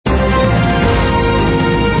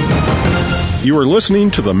You are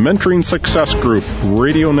listening to the Mentoring Success Group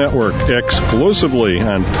radio network exclusively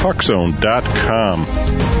on TalkZone.com.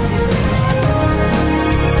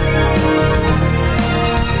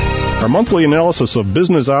 Our monthly analysis of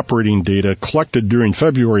business operating data collected during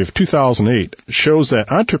February of 2008 shows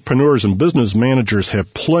that entrepreneurs and business managers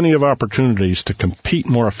have plenty of opportunities to compete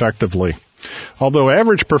more effectively. Although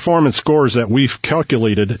average performance scores that we've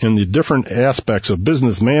calculated in the different aspects of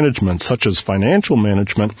business management, such as financial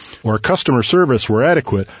management or customer service, were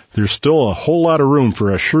adequate, there's still a whole lot of room for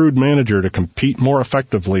a shrewd manager to compete more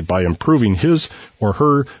effectively by improving his or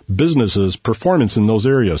her business's performance in those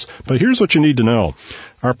areas. But here's what you need to know.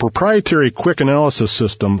 Our proprietary quick analysis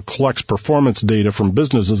system collects performance data from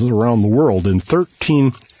businesses around the world in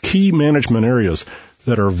 13 key management areas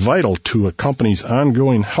that are vital to a company's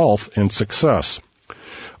ongoing health and success.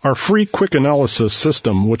 Our free quick analysis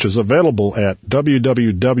system, which is available at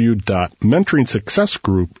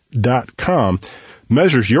www.mentoringsuccessgroup.com,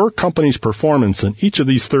 measures your company's performance in each of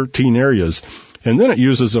these 13 areas, and then it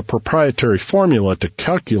uses a proprietary formula to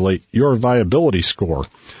calculate your viability score,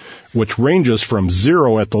 which ranges from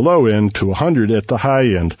 0 at the low end to 100 at the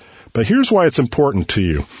high end. But here's why it's important to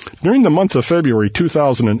you. During the month of February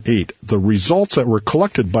 2008, the results that were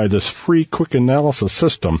collected by this free quick analysis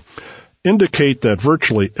system indicate that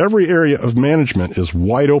virtually every area of management is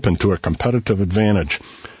wide open to a competitive advantage.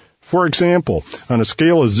 For example, on a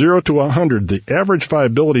scale of 0 to 100, the average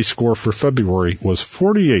viability score for February was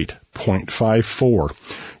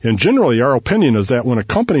 48.54. And generally, our opinion is that when a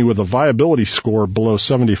company with a viability score below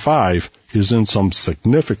 75 is in some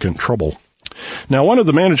significant trouble. Now, one of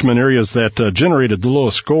the management areas that generated the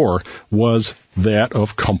lowest score was that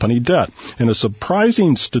of company debt. And a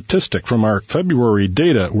surprising statistic from our February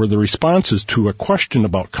data were the responses to a question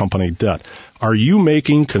about company debt. Are you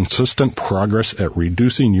making consistent progress at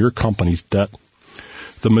reducing your company's debt?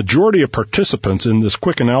 The majority of participants in this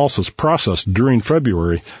quick analysis process during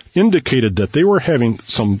February indicated that they were having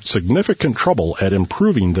some significant trouble at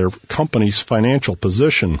improving their company's financial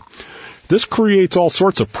position. This creates all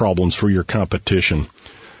sorts of problems for your competition.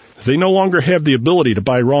 They no longer have the ability to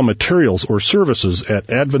buy raw materials or services at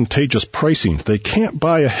advantageous pricing. They can't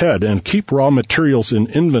buy ahead and keep raw materials in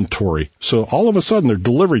inventory, so all of a sudden their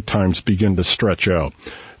delivery times begin to stretch out.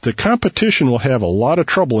 The competition will have a lot of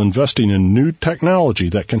trouble investing in new technology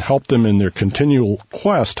that can help them in their continual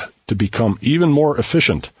quest to become even more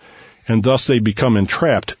efficient, and thus they become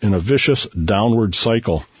entrapped in a vicious downward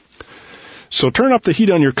cycle. So turn up the heat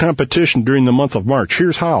on your competition during the month of March.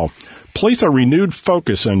 Here's how. Place a renewed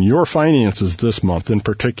focus on your finances this month in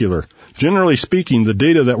particular. Generally speaking, the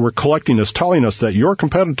data that we're collecting is telling us that your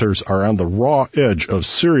competitors are on the raw edge of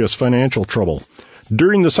serious financial trouble.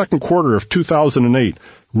 During the second quarter of 2008,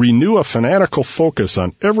 renew a fanatical focus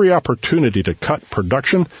on every opportunity to cut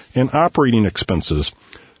production and operating expenses.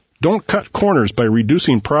 Don't cut corners by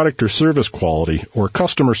reducing product or service quality or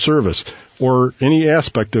customer service or any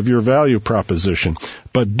aspect of your value proposition,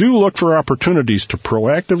 but do look for opportunities to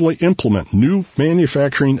proactively implement new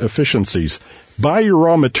manufacturing efficiencies, buy your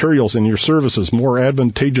raw materials and your services more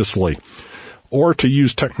advantageously, or to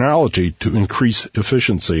use technology to increase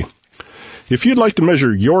efficiency. If you'd like to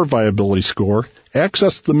measure your viability score,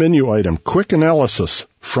 access the menu item Quick Analysis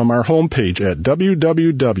from our homepage at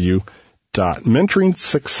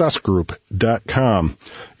www.mentoringsuccessgroup.com.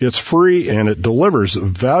 It's free and it delivers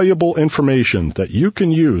valuable information that you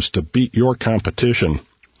can use to beat your competition.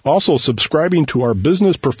 Also, subscribing to our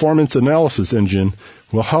business performance analysis engine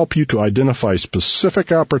will help you to identify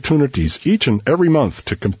specific opportunities each and every month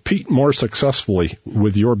to compete more successfully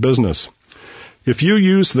with your business. If you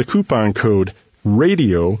use the coupon code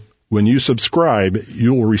RADIO when you subscribe,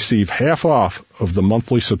 you will receive half off of the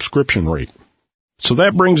monthly subscription rate. So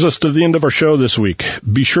that brings us to the end of our show this week.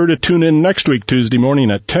 Be sure to tune in next week, Tuesday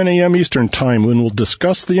morning at 10 a.m. Eastern Time, when we'll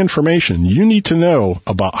discuss the information you need to know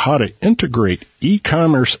about how to integrate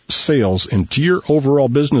e-commerce sales into your overall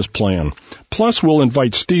business plan. Plus, we'll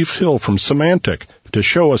invite Steve Hill from Symantec to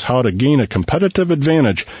show us how to gain a competitive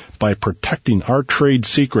advantage by protecting our trade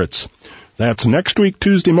secrets. That's next week,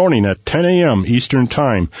 Tuesday morning at 10 a.m. Eastern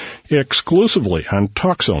Time, exclusively on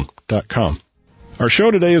TalkZone.com. Our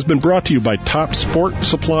show today has been brought to you by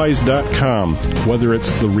TopSportSupplies.com. Whether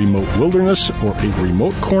it's the remote wilderness or a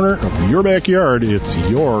remote corner of your backyard, it's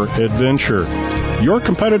your adventure. Your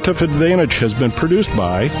competitive advantage has been produced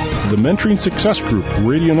by the Mentoring Success Group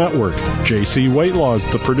Radio Network. J.C. Whitelaw is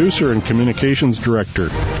the producer and communications director.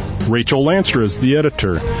 Rachel Lancer is the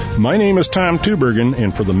editor. My name is Tom Tubergen,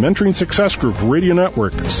 and for the Mentoring Success Group Radio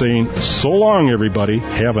Network, saying so long, everybody.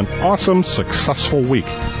 Have an awesome, successful week.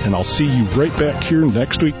 And I'll see you right back here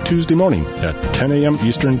next week, Tuesday morning at 10 a.m.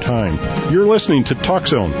 Eastern Time. You're listening to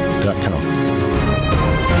TalkZone.com.